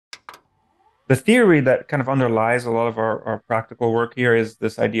the theory that kind of underlies a lot of our practical work here is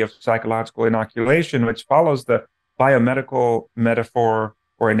this idea of psychological inoculation, which follows the biomedical metaphor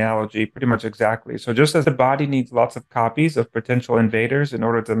or analogy pretty much exactly. So just as the body needs lots of copies of potential invaders in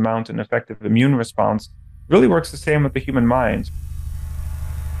order to mount an effective immune response, it really works the same with the human mind.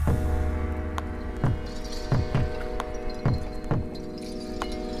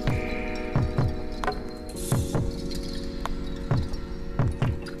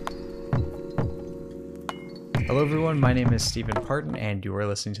 Hello, everyone. My name is Stephen Parton, and you are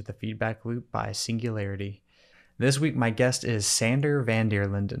listening to the Feedback Loop by Singularity. This week, my guest is Sander Van Der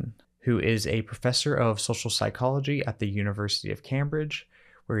Linden, who is a professor of social psychology at the University of Cambridge,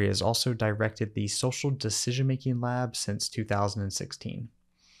 where he has also directed the Social Decision-Making Lab since 2016.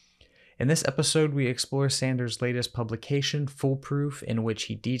 In this episode, we explore Sander's latest publication, Foolproof, in which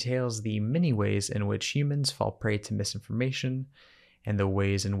he details the many ways in which humans fall prey to misinformation and the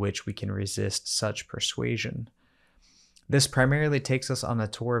ways in which we can resist such persuasion. This primarily takes us on a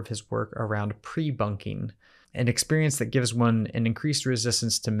tour of his work around pre-bunking, an experience that gives one an increased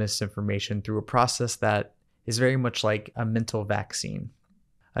resistance to misinformation through a process that is very much like a mental vaccine.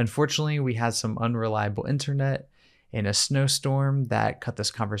 Unfortunately, we had some unreliable internet and a snowstorm that cut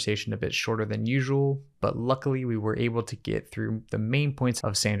this conversation a bit shorter than usual, but luckily we were able to get through the main points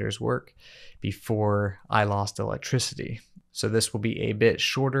of Sander's work before I lost electricity. So this will be a bit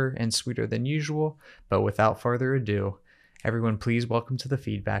shorter and sweeter than usual, but without further ado, everyone, please welcome to the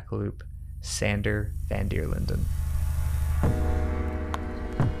Feedback Loop, Sander Van Der Linden.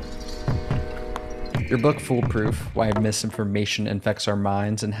 Your book, Foolproof, Why Misinformation Infects Our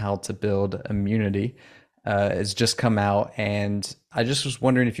Minds and How to Build Immunity, has just come out. And I just was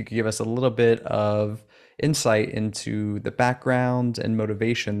wondering if you could give us a little bit of insight into the background and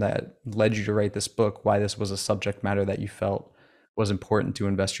motivation that led you to write this book, why this was a subject matter that you felt was important to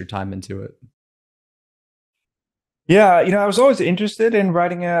invest your time into it. Yeah, I was always interested in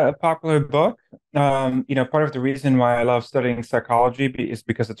writing a popular book. Part of the reason why I love studying psychology is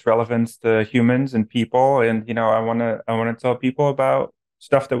because it's relevant to humans and people, and I want to tell people about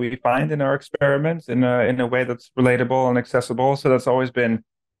stuff that we find in our experiments in a way that's relatable and accessible. So that's always been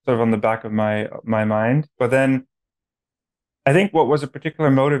sort of on the back of my mind. But then I think what was a particular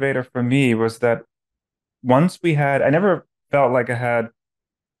motivator for me was that I never felt like I had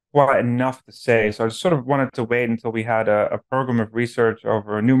quite enough to say. So I just sort of wanted to wait until we had a program of research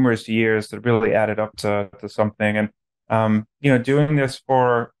over numerous years that really added up to something. And doing this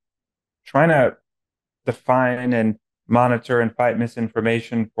for trying to define and monitor and fight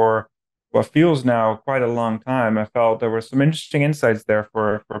misinformation for what feels now quite a long time. I felt there were some interesting insights there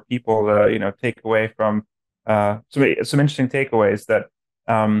for people to, take away from some interesting takeaways that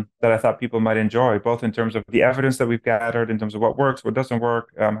I thought people might enjoy, both in terms of the evidence that we've gathered, in terms of what works, what doesn't work,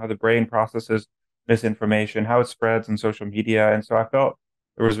 how the brain processes misinformation, how it spreads on social media. And so I felt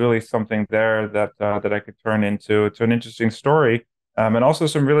there was really something there that I could turn into an interesting story, and also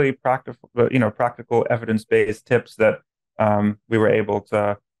some really practical evidence-based tips that we were able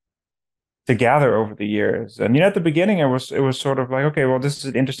to gather over the years. And at the beginning, it was sort of like, okay, well, this is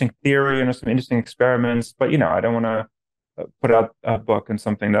an interesting theory and some interesting experiments, but I don't want to put out a book and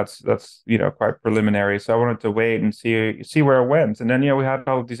something that's quite preliminary. So I wanted to wait and see where it went. And then we had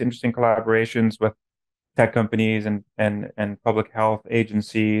all of these interesting collaborations with tech companies and public health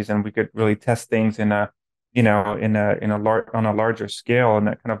agencies, and we could really test things in a on a larger scale, and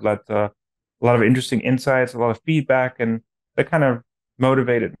that kind of led to a lot of interesting insights, a lot of feedback, and that kind of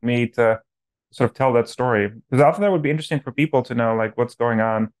motivated me to sort of tell that story, because often that would be interesting for people to know, like, what's going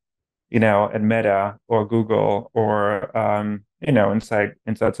on at Meta or Google or inside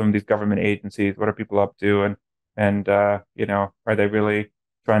some of these government agencies. What are people up to, and are they really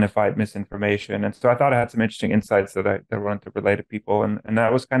trying to fight misinformation? And so I thought I had some interesting insights that I wanted to relay to people, and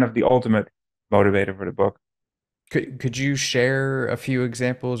that was kind of the ultimate motivator for the book. Could you share a few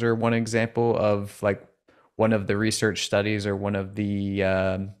examples or one example of like one of the research studies or one of the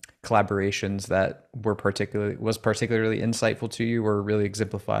collaborations that was particularly insightful to you or really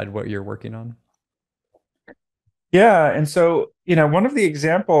exemplified what you're working on? Yeah, and so one of the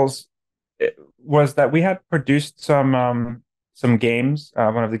examples was that we had produced some games.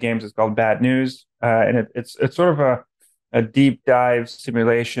 One of the games is called Bad News, and it's sort of a deep dive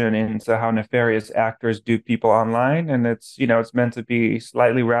simulation into how nefarious actors dupe people online, and it's meant to be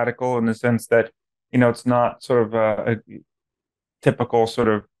slightly radical in the sense that it's not sort of a typical sort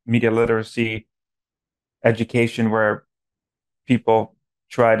of media literacy education where people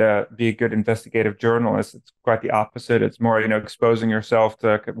try to be a good investigative journalist. It's quite the opposite. It's more, exposing yourself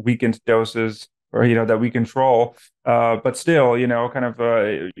to weakened doses or that we control. But still, kind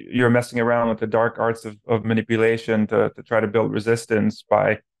of you're messing around with the dark arts of manipulation to try to build resistance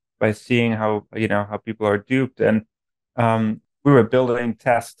by seeing how people are duped. And we were building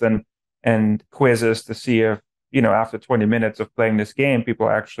tests and quizzes to see if after 20 minutes of playing this game, people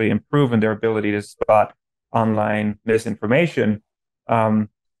actually improve in their ability to spot online misinformation. And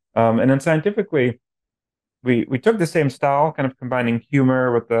then scientifically, we took the same style, kind of combining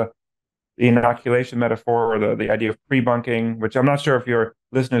humor with the inoculation metaphor, or the idea of pre-bunking, which I'm not sure if your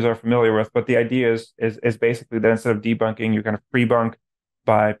listeners are familiar with, but the idea is basically that instead of debunking, you kind of pre-bunk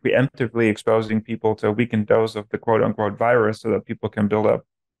by preemptively exposing people to a weakened dose of the quote unquote virus so that people can build up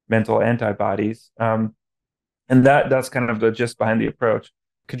mental antibodies. And that's kind of the gist behind the approach.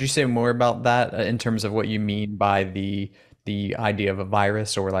 Could you say more about that in terms of what you mean by the idea of a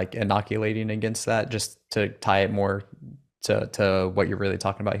virus, or like inoculating against that, just to tie it more to what you're really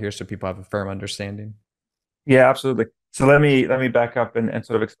talking about here so people have a firm understanding? Yeah, absolutely. So let me back up and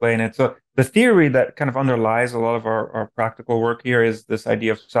sort of explain it. So the theory that kind of underlies a lot of our practical work here is this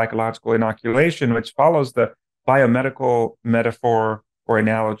idea of psychological inoculation, which follows the biomedical metaphor or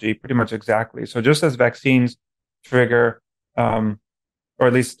analogy pretty much exactly. So just as vaccines trigger, or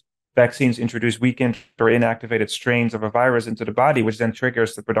at least vaccines introduce weakened or inactivated strains of a virus into the body, which then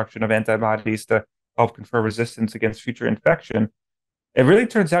triggers the production of antibodies to help confer resistance against future infection. It really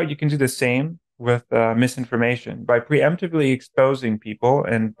turns out you can do the same with misinformation by preemptively exposing people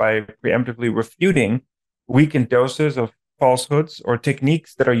and by preemptively refuting weakened doses of falsehoods or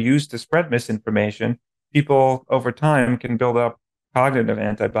techniques that are used to spread misinformation. People over time can build up cognitive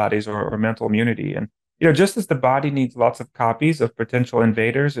antibodies or mental immunity. And just as the body needs lots of copies of potential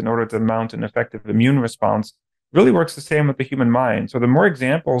invaders in order to mount an effective immune response, really works the same with the human mind. So the more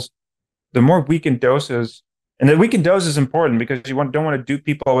examples, the more weakened doses, and the weakened dose is important because don't want to dupe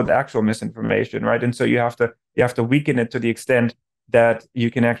people with actual misinformation, right? And so you have to weaken it to the extent that you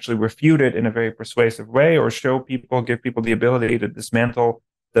can actually refute it in a very persuasive way, or give people the ability to dismantle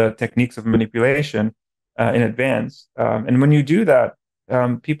the techniques of manipulation in advance. And when you do that,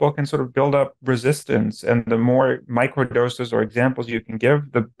 people can sort of build up resistance, and the more microdoses or examples you can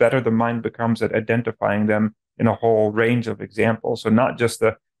give, the better the mind becomes at identifying them in a whole range of examples. So not just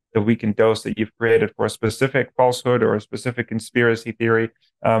the weakened dose that you've created for a specific falsehood or a specific conspiracy theory.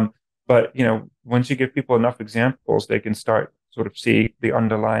 But once you give people enough examples, they can start sort of see the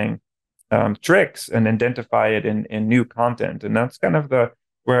underlying tricks and identify it in new content. And that's kind of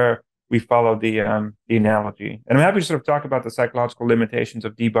where we follow the analogy. And I'm happy to sort of talk about the psychological limitations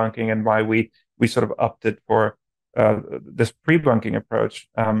of debunking and why we sort of opted for this pre-bunking approach.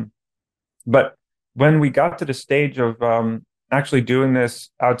 But when we got to the stage of actually doing this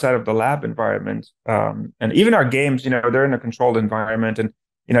outside of the lab environment, and even our games, they're in a controlled environment, and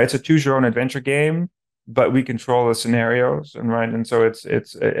it's a choose your own adventure game, but we control the scenarios, and so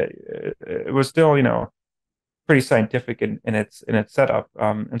it was still pretty scientific in its setup.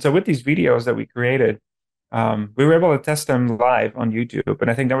 And so with these videos that we created, we were able to test them live on YouTube, and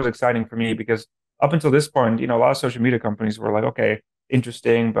I think that was exciting for me because up until this point, a lot of social media companies were like, okay,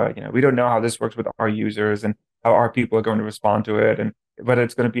 interesting, but we don't know how this works with our users and how our people are going to respond to it, and whether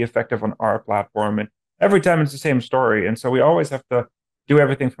it's going to be effective on our platform. And every time it's the same story, and so we always have to do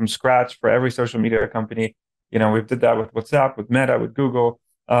everything from scratch for every social media company. We did that with WhatsApp, with Meta, with Google,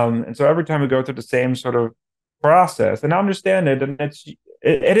 and so every time we go through the same sort of process, and I understand it, and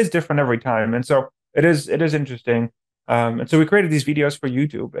it is different every time, and so it is interesting. And so we created these videos for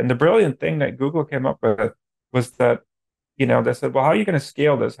YouTube, and the brilliant thing that Google came up with was that they said, well, how are you going to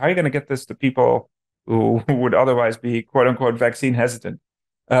scale this? How are you going to get this to people who would otherwise be quote unquote vaccine hesitant?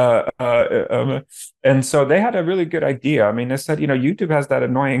 And so they had a really good idea. I mean, they said, YouTube has that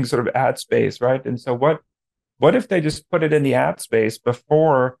annoying sort of ad space, right? And so what if they just put it in the ad space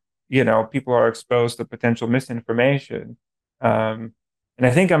before, people are exposed to potential misinformation? And I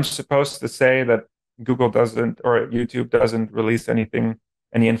think I'm supposed to say that Google doesn't, or YouTube doesn't release any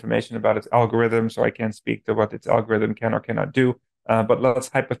information about its algorithm, so I can't speak to what its algorithm can or cannot do. But let's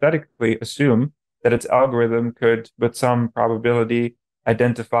hypothetically assume that its algorithm could, with some probability,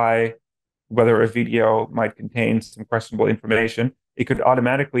 identify whether a video might contain some questionable information. It could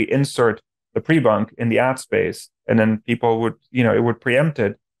automatically insert the pre-bunk in the ad space, and then people would, it would preempt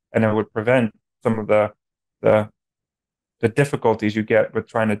it, and it would prevent some of the difficulties you get with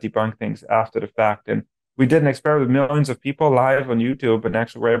trying to debunk things after the fact. And we did an experiment with millions of people live on YouTube, and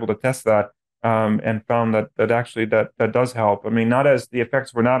actually were able to test that, and found that actually that does help. I mean, the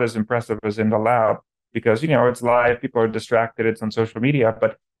effects were not as impressive as in the lab because it's live, people are distracted, it's on social media,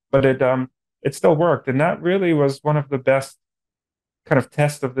 but it still worked, and that really was one of the best kind of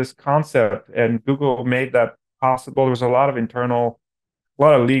test of this concept, and Google made that possible. There was a lot of a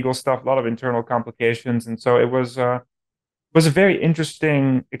lot of legal stuff, a lot of internal complications, and so it was a very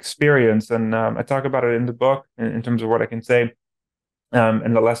interesting experience. And I talk about it in the book in terms of what I can say,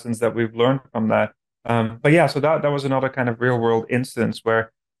 and the lessons that we've learned from that. But yeah, so that was another kind of real world instance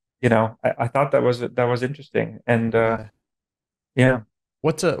where, I thought that was interesting, and Yeah. yeah.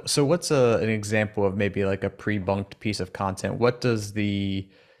 What's an example of maybe like a pre-bunked piece of content? What does the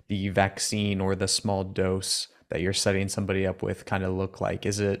vaccine or the small dose that you're setting somebody up with kind of look like?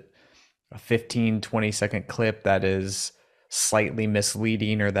 Is it a 15-20 second clip that is slightly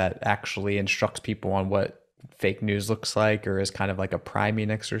misleading or that actually instructs people on what fake news looks like, or is kind of like a priming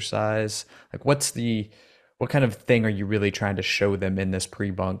exercise? Like what kind of thing are you really trying to show them in this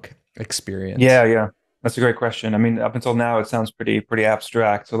pre-bunk experience? Yeah, that's a great question. I mean, up until now, it sounds pretty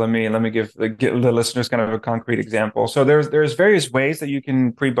abstract. So let me give the listeners kind of a concrete example. So there's various ways that you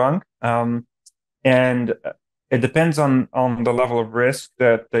can pre-bunk, and it depends on the level of risk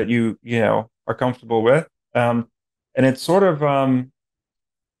that you are comfortable with. And it's sort of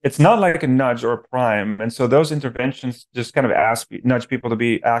it's not like a nudge or a prime. And so those interventions just kind of nudge people to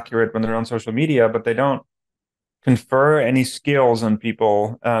be accurate when they're on social media, but they don't confer any skills on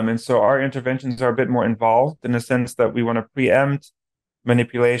people. And so our interventions are a bit more involved in the sense that we want to preempt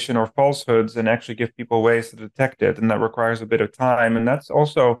manipulation or falsehoods and actually give people ways to detect it. And that requires a bit of time. And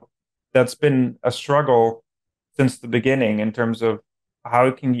that's been a struggle since the beginning in terms of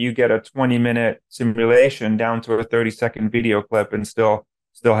how can you get a 20-minute simulation down to a 30-second video clip and still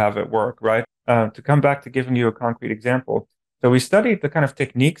have it work, right? To come back to giving you a concrete example. So we studied the kind of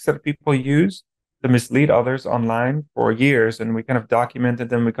techniques that people use to mislead others online for years, and we kind of documented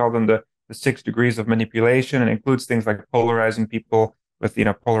them. We call them the 6 degrees of manipulation, and includes things like polarizing people with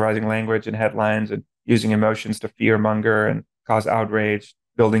polarizing language and headlines, and using emotions to fear monger and cause outrage,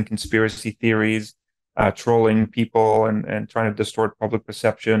 building conspiracy theories, trolling people, and trying to distort public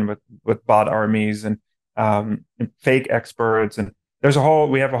perception with bot armies and fake experts. And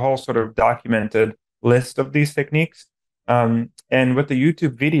we have a whole sort of documented list of these techniques. And with the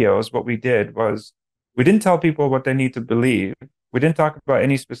YouTube videos, what we did was we didn't tell people what they need to believe. We didn't talk about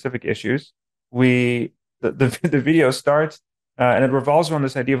any specific issues. The video starts, and it revolves around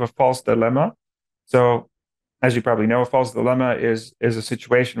this idea of a false dilemma. So, as you probably know, a false dilemma is a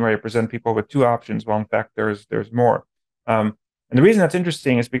situation where you present people with two options. Well, in fact, there's more. And the reason that's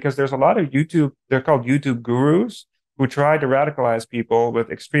interesting is because there's a lot of they're called YouTube gurus, who try to radicalize people with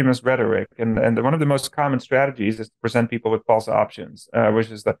extremist rhetoric. And one of the most common strategies is to present people with false options,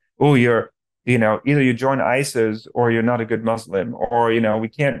 which is that, oh, either you join ISIS or you're not a good Muslim, or, we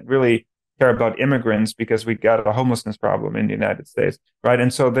can't really care about immigrants because we got a homelessness problem in the United States, right?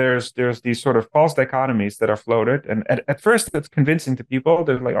 And so there's these sort of false dichotomies that are floated. And at first it's convincing to people.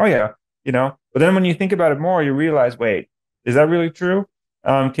 They're like, oh yeah, but then when you think about it more, you realize, wait, is that really true?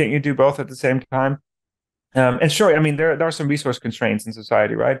 Can't you do both at the same time? And sure, I mean there are some resource constraints in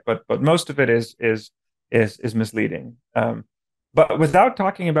society, right? But most of it is misleading. But without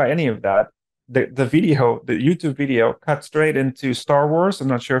talking about any of that, the YouTube video cut straight into Star Wars. I'm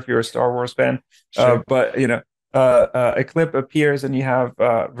not sure if you're a Star Wars fan, Sure. but a clip appears and you have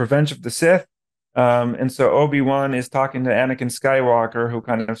Revenge of the Sith, and so Obi-Wan is talking to Anakin Skywalker, who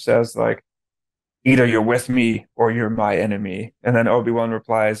kind of says like, either you're with me or you're my enemy. And then Obi-Wan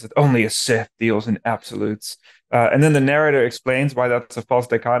replies that only a Sith deals in absolutes. And then the narrator explains why that's a false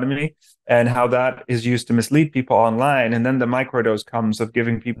dichotomy and how that is used to mislead people online. And then the microdose comes of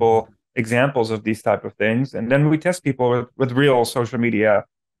giving people examples of these type of things. And then we test people with real social media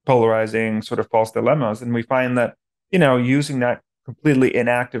polarizing sort of false dilemmas. And we find that, using that completely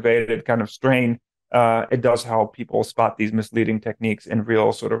inactivated kind of strain, it does help people spot these misleading techniques in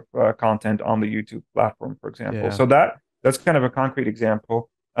real sort of content on the YouTube platform, for example. Yeah. So that's kind of a concrete example.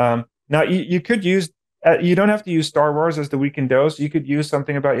 Now you could use you don't have to use Star Wars as the weekend dose. You could use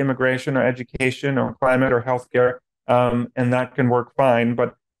something about immigration or education or climate or healthcare, and that can work fine.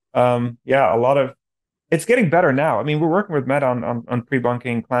 But yeah, it's getting better now. I mean, we're working with Meta on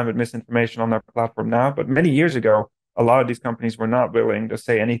pre-bunking climate misinformation on their platform now, but many years ago, a lot of these companies were not willing to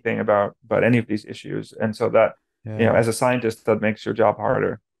say anything about any of these issues. And so that, Yeah. as a scientist, that makes your job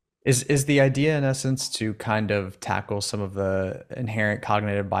harder. Is the idea in essence to kind of tackle some of the inherent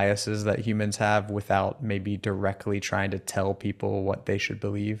cognitive biases that humans have without maybe directly trying to tell people what they should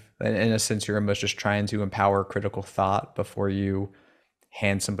believe? In a sense, you're almost just trying to empower critical thought before you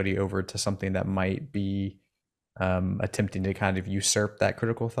hand somebody over to something that might be attempting to kind of usurp that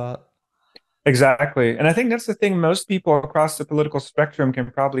critical thought. Exactly. And I think that's the thing most people across the political spectrum can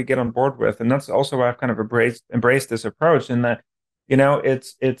probably get on board with. And that's also why I've kind of embraced this approach, in that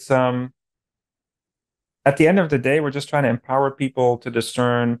It's at the end of the day, we're just trying to empower people to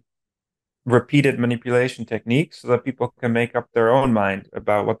discern repeated manipulation techniques so that people can make up their own mind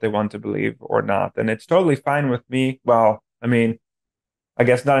about what they want to believe or not. And it's totally fine with me. Well, I mean, I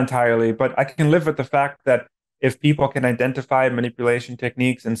guess not entirely, but I can live with the fact that if people can identify manipulation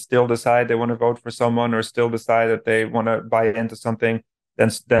techniques and still decide they want to vote for someone or still decide that they want to buy into something,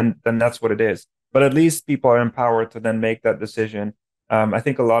 then that's what it is. But at least people are empowered to then make that decision. I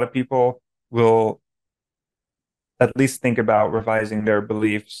think a lot of people will at least think about revising their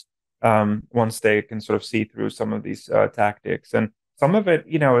beliefs once they can sort of see through some of these tactics. And some of it,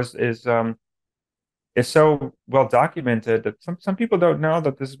 is so well documented that some people don't know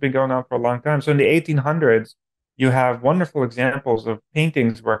that this has been going on for a long time. So in the 1800s, you have wonderful examples of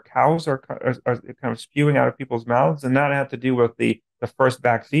paintings where cows are kind of spewing out of people's mouths, and that had to do with the first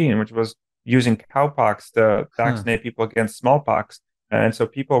vaccine, which was using cowpox to Huh. vaccinate people against smallpox. And so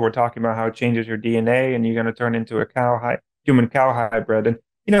people were talking about how it changes your DNA, and you're going to turn into a human cow hybrid.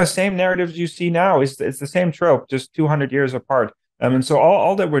 And same narratives you see now is it's the same trope, just 200 years apart. And so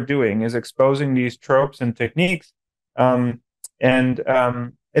all that we're doing is exposing these tropes and techniques. And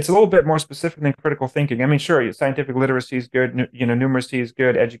it's a little bit more specific than critical thinking. I mean, sure, scientific literacy is good, numeracy is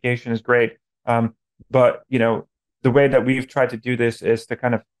good, education is great. But the way that we've tried to do this is to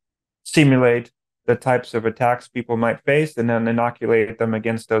kind of simulate the types of attacks people might face and then inoculate them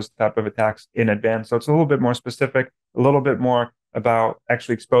against those type of attacks in advance. So it's a little bit more specific, a little bit more about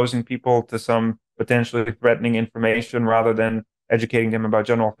actually exposing people to some potentially threatening information rather than educating them about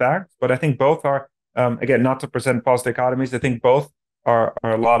general facts. But I think both are, again, not to present false dichotomies. I think both are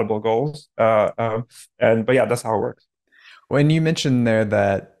laudable goals. But yeah, that's how it works. When you mentioned there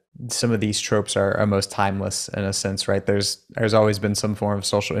that some of these tropes are most timeless in a sense, right? There's always been some form of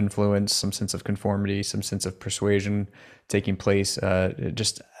social influence, some sense of conformity, some sense of persuasion taking place.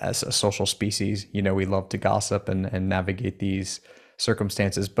 Just as a social species, we love to gossip and navigate these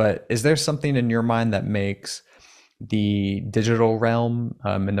circumstances. But is there something in your mind that makes the digital realm,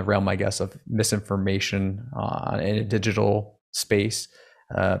 in the realm, I guess, of misinformation in a digital space,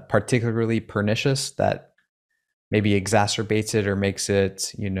 particularly pernicious, that maybe exacerbates it or makes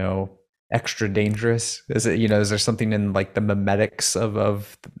it, extra dangerous? Is it, is there something in like the memetics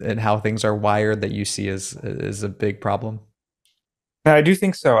of and how things are wired that you see as a big problem? I do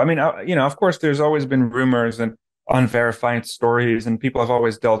think so. I mean, of course, there's always been rumors and unverified stories, and people have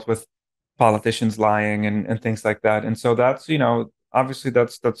always dealt with politicians lying and things like that. And so that's, obviously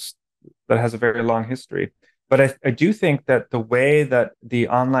that has a very long history. But I do think that the way that the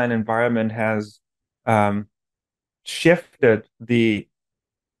online environment has um, shifted the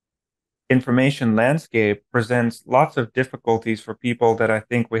information landscape presents lots of difficulties for people that I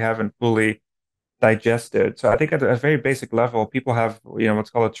think we haven't fully digested. So I think at a very basic level, people have,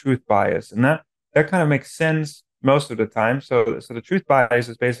 what's called a truth bias, and that kind of makes sense most of the time. So the truth bias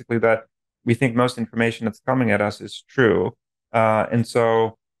is basically that we think most information that's coming at us is true, and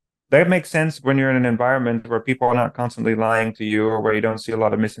so that makes sense when you're in an environment where people are not constantly lying to you or where you don't see a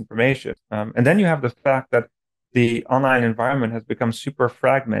lot of misinformation. And then you have the fact that the online environment has become super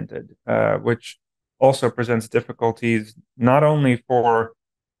fragmented, which also presents difficulties not only for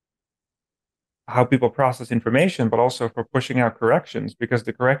how people process information, but also for pushing out corrections because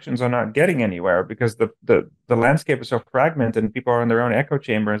the corrections are not getting anywhere because the landscape is so fragmented and people are in their own echo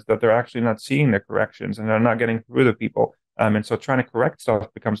chambers that they're actually not seeing the corrections and they're not getting through to people. And so trying to correct stuff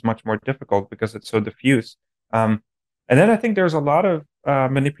becomes much more difficult because it's so diffuse. And then I think there's a lot of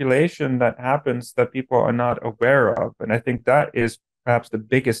manipulation that happens that people are not aware of. And I think that is perhaps the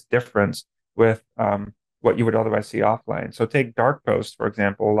biggest difference with what you would otherwise see offline. So take dark posts, for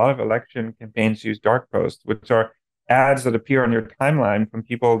example. A lot of election campaigns use dark posts, which are ads that appear on your timeline from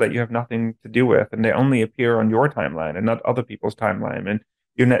people that you have nothing to do with, and they only appear on your timeline and not other people's timeline. And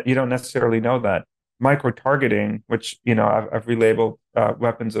you don't necessarily know that. Micro-targeting, which I've relabeled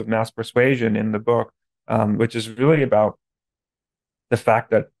weapons of mass persuasion in the book, which is really about the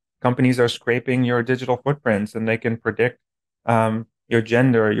fact that companies are scraping your digital footprints and they can predict your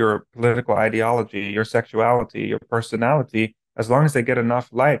gender, your political ideology, your sexuality, your personality, as long as they get enough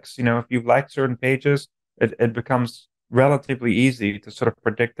likes. If you like certain pages, it becomes relatively easy to sort of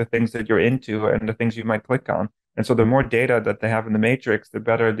predict the things that you're into and the things you might click on. And so the more data that they have in the matrix, the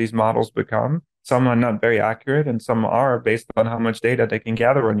better these models become. Some are not very accurate, and some are based on how much data they can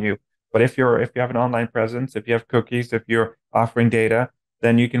gather on you. But if you have an online presence, if you have cookies, if you're offering data,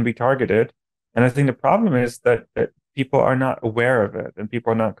 then you can be targeted. And I think the problem is that people are not aware of it and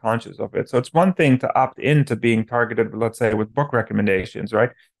people are not conscious of it. So it's one thing to opt into being targeted, let's say, with book recommendations,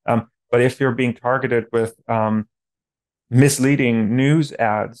 right? But if you're being targeted with misleading news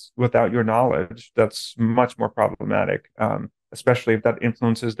ads without your knowledge, that's much more problematic, especially if that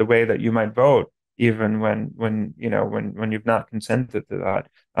influences the way that you might vote, even when you've not consented to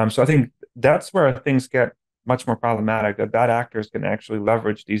that. So I think that's where things get much more problematic, that bad actors can actually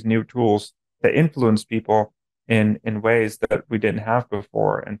leverage these new tools to influence people in ways that we didn't have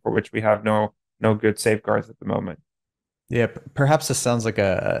before, and for which we have no good safeguards at the moment. Yeah, perhaps this sounds like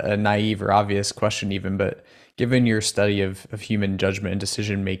a naive or obvious question even, but given your study of human judgment and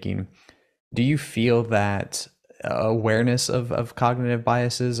decision making, do you feel that awareness of cognitive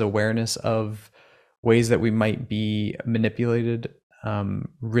biases, awareness of ways that we might be manipulated,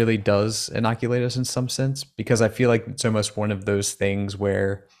 really does inoculate us in some sense? Because I feel like it's almost one of those things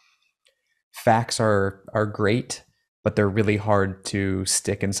where facts are great, but they're really hard to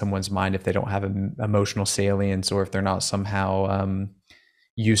stick in someone's mind if they don't have emotional salience, or if they're not somehow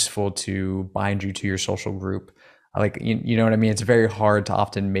useful to bind you to your social group. Like, you know what I mean? It's very hard to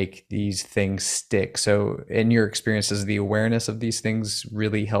often make these things stick. So in your experience, does the awareness of these things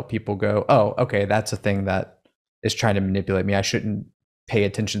really help people go, oh, okay, that's a thing that is trying to manipulate me. I shouldn't pay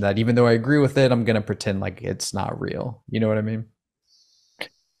attention to that. Even though I agree with it, I'm going to pretend like it's not real. You know what I mean?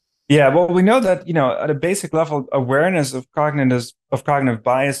 Yeah, well, we know that, at a basic level, awareness of cognitive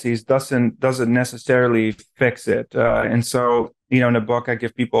biases doesn't necessarily fix it. And so, in a book, I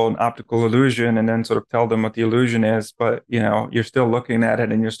give people an optical illusion and then sort of tell them what the illusion is, but you're still looking at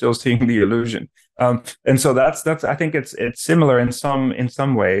it and you're still seeing the illusion. And so that's I think it's similar in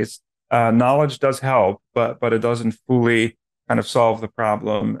some ways. Knowledge does help, but it doesn't fully kind of solve the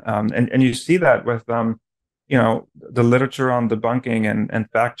problem. And you see that with the literature on debunking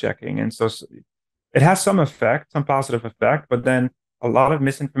and fact checking. And so it has some effect, some positive effect, but then a lot of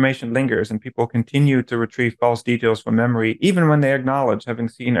misinformation lingers and people continue to retrieve false details from memory, even when they acknowledge having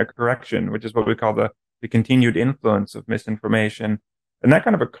seen a correction, which is what we call the continued influence of misinformation. And that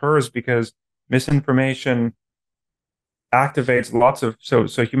kind of occurs because misinformation activates lots of so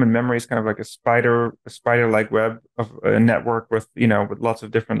human memory is kind of like a spider-like web of a network with lots of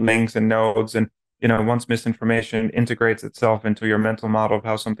different links and nodes. And once misinformation integrates itself into your mental model of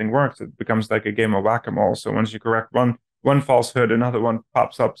how something works, it becomes like a game of whack-a-mole. So once you correct one falsehood, another one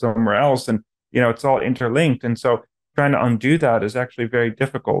pops up somewhere else, and it's all interlinked. And so trying to undo that is actually very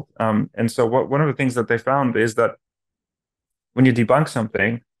difficult. And so one of the things that they found is that when you debunk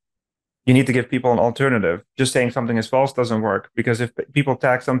something, you need to give people an alternative. Just saying something is false doesn't work, because if people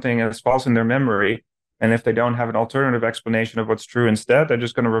tag something as false in their memory, and if they don't have an alternative explanation of what's true instead, they're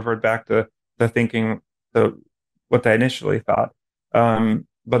just going to revert back to the thinking what they initially thought.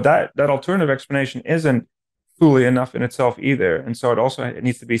 But that alternative explanation isn't fully enough in itself either. And so it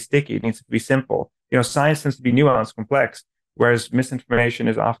needs to be sticky. It needs to be simple. Science tends to be nuanced, complex, whereas misinformation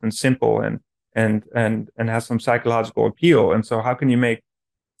is often simple and has some psychological appeal. And so how can you make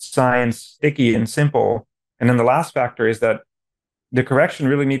science sticky and simple? And then the last factor is that the correction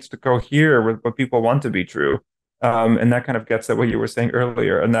really needs to cohere with what people want to be true. And that kind of gets at what you were saying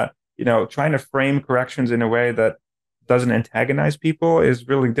earlier, and that trying to frame corrections in a way that doesn't antagonize people is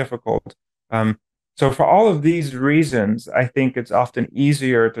really difficult. So for all of these reasons, I think it's often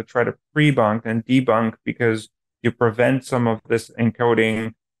easier to try to pre-bunk than debunk, because you prevent some of this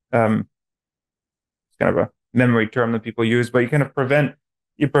encoding. It's kind of a memory term that people use, but you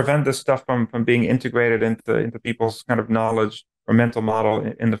prevent this stuff from being integrated into people's kind of knowledge or mental model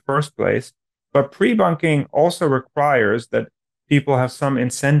in the first place. But pre-bunking also requires that people have some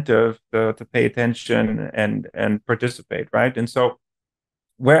incentive to pay attention and participate, right? And so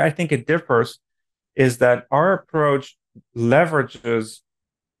where I think it differs is that our approach leverages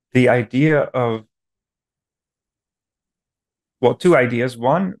the idea of, well, two ideas.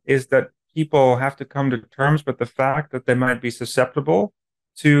 One is that people have to come to terms with the fact that they might be susceptible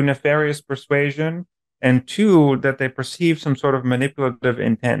to nefarious persuasion, and two, that they perceive some sort of manipulative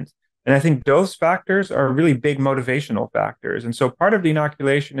intent. And I think those factors are really big motivational factors. And so part of the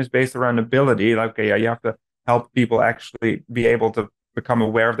inoculation is based around ability. Like, okay, yeah, you have to help people actually be able to become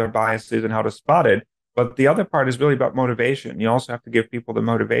aware of their biases and how to spot it. But the other part is really about motivation. You also have to give people the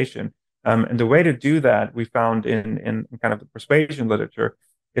motivation. And the way to do that, we found in kind of the persuasion literature,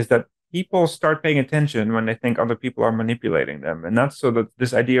 is that people start paying attention when they think other people are manipulating them. And that's so that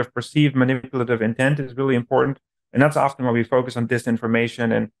this idea of perceived manipulative intent is really important. And that's often why we focus on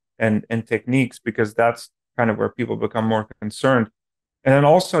disinformation and techniques, because that's kind of where people become more concerned. And then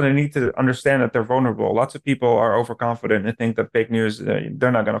also they need to understand that they're vulnerable. Lots of people are overconfident and think that fake news,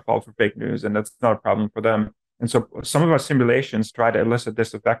 they're not going to fall for fake news, and that's not a problem for them. And so some of our simulations try to elicit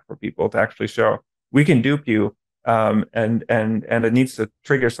this effect for people to actually show we can dupe you, and it needs to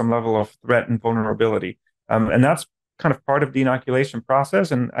trigger some level of threat and vulnerability. And that's kind of part of the inoculation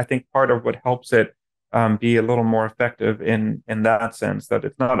process, and I think part of what helps it be a little more effective in that sense, that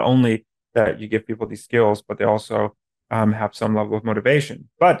it's not only that you give people these skills, but they also have some level of motivation.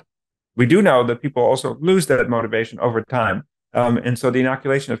 But we do know that people also lose that motivation over time. And so the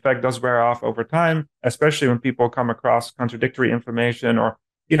inoculation effect does wear off over time, especially when people come across contradictory information, or,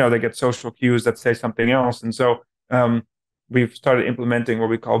 they get social cues that say something else. And so we've started implementing what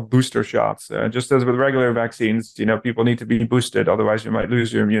we call booster shots. Just as with regular vaccines, people need to be boosted, otherwise you might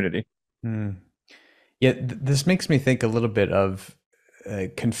lose your immunity. Hmm. Yeah, this makes me think a little bit of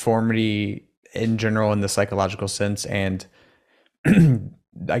conformity in general in the psychological sense, and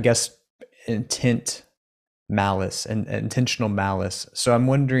I guess intent, malice, and intentional malice. So I'm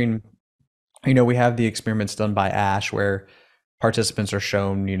wondering, we have the experiments done by Ash where participants are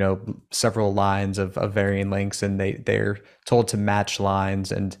shown, several lines of varying lengths, and they're told to match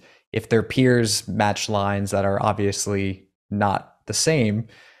lines. And if their peers match lines that are obviously not the same,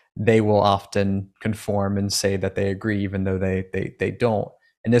 they will often conform and say that they agree, even though they don't.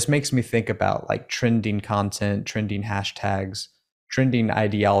 And this makes me think about like trending content, trending hashtags, trending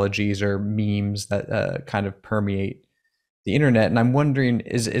ideologies or memes that kind of permeate the internet. And I'm wondering,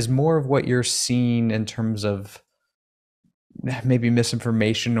 is more of what you're seeing in terms of maybe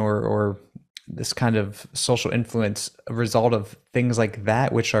misinformation or this kind of social influence a result of things like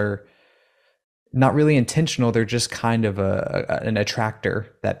that, which are not really intentional? They're just kind of an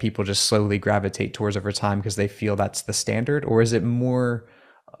attractor that people just slowly gravitate towards over time because they feel that's the standard? Or is it more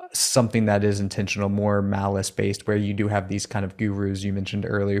something that is intentional, more malice based, where you do have these kind of gurus you mentioned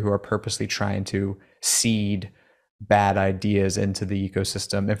earlier who are purposely trying to seed bad ideas into the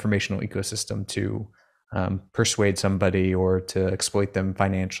ecosystem, informational ecosystem, to persuade somebody or to exploit them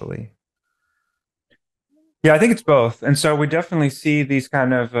financially? Yeah, I think it's both. And so we definitely see these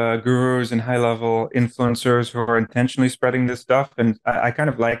kind of gurus and high level influencers who are intentionally spreading this stuff. And I kind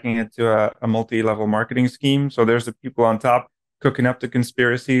of liken it to a multi-level marketing scheme. So there's the people on top cooking up the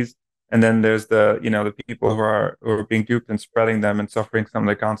conspiracies. And then there's the people who are being duped and spreading them and suffering some of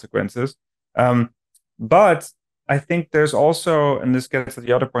the consequences. But I think there's also, and this gets to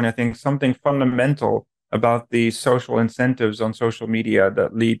the other point, I think something fundamental about the social incentives on social media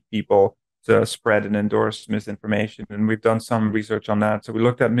that lead people to spread and endorse misinformation. And we've done some research on that. So we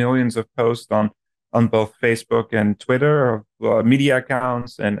looked at millions of posts on both Facebook and Twitter of media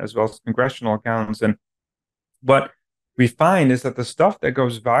accounts, and as well as congressional accounts. And what we find is that the stuff that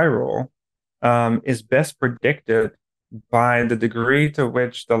goes viral is best predicted by the degree to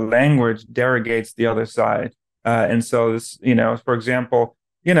which the language derogates the other side. And so this, for example,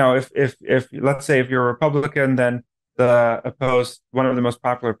 if let's say if you're a Republican, then one of the most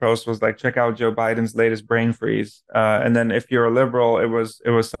popular posts was like, check out Joe Biden's latest brain freeze. And then if you're a liberal, it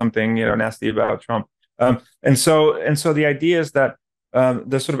was something, nasty about Trump. And so the idea is that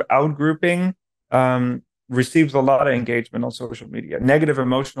the sort of outgrouping receives a lot of engagement on social media. Negative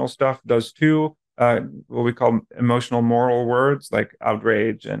emotional stuff does too. What we call emotional moral words like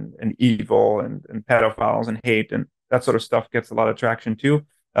outrage and evil and pedophiles and hate and that sort of stuff gets a lot of traction too.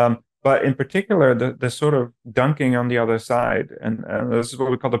 But in particular, the sort of dunking on the other side, and this is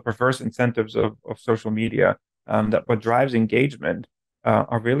what we call the perverse incentives of social media, that what drives engagement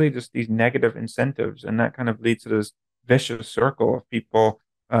are really just these negative incentives. And that kind of leads to this vicious circle of people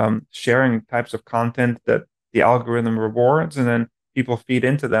sharing types of content that the algorithm rewards, and then people feed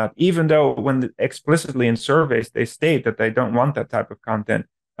into that, even though when explicitly in surveys they state that they don't want that type of content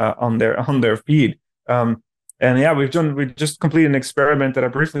on their feed. And yeah, we just completed an experiment that I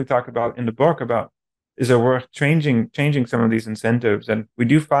briefly talk about in the book about, is it worth changing some of these incentives? And we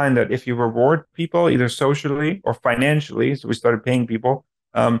do find that if you reward people either socially or financially, so we started paying people,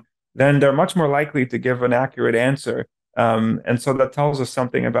 then they're much more likely to give an accurate answer. And so that tells us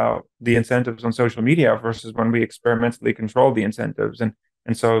something about the incentives on social media versus when we experimentally control the incentives. And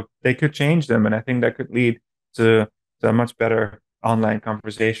so they could change them. And I think that could lead to a much better online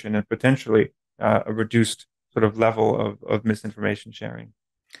conversation and potentially a reduced sort of level of misinformation sharing.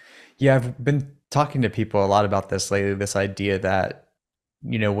 Yeah, I've been talking to people a lot about this lately, this idea that,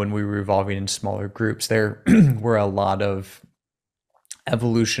 when we were evolving in smaller groups, there were a lot of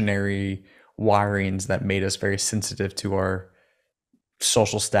evolutionary wirings that made us very sensitive to our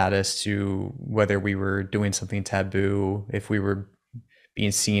social status, to whether we were doing something taboo, if we were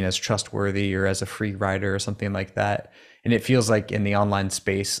being seen as trustworthy or as a free rider or something like that. And it feels like in the online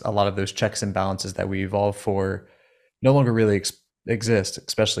space, a lot of those checks and balances that we evolved for no longer really exist,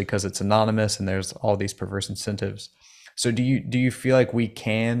 especially because it's anonymous and there's all these perverse incentives. So do you feel like we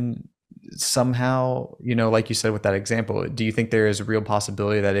can somehow, like you said with that example, do you think there is a real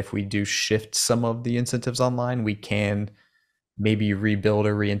possibility that if we do shift some of the incentives online, we can maybe rebuild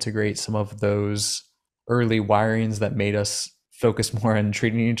or reintegrate some of those early wirings that made us focus more on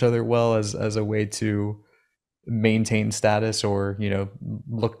treating each other well as a way to maintain status or,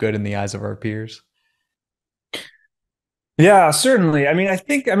 look good in the eyes of our peers? Yeah, certainly. I mean,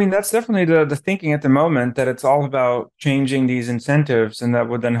 that's definitely the thinking at the moment, that it's all about changing these incentives, and that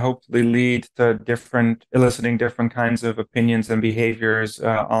would then hopefully lead to eliciting different kinds of opinions and behaviors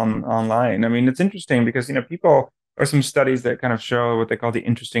online. I mean, it's interesting because, people, or some studies that kind of show what they call the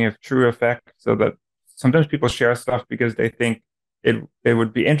interesting if true effect. So that sometimes people share stuff because they think it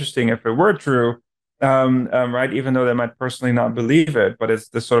would be interesting if it were true, right? Even though they might personally not believe it, but it's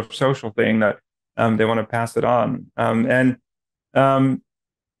this sort of social thing that they want to pass it on. Um, from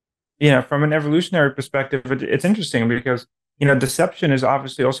an evolutionary perspective, it's interesting because, deception is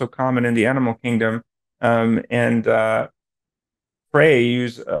obviously also common in the animal kingdom. And prey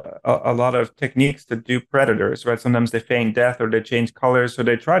use a lot of techniques to dupe predators, right? Sometimes they feign death or they change colors. So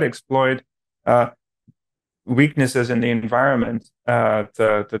they try to exploit uh, weaknesses in the environment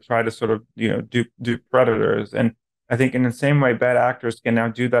to try to sort of, dupe predators. And I think in the same way, bad actors can now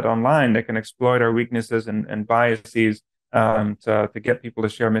do that online. They can exploit our weaknesses and biases to get people to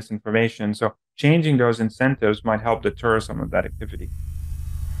share misinformation. So changing those incentives might help deter some of that activity.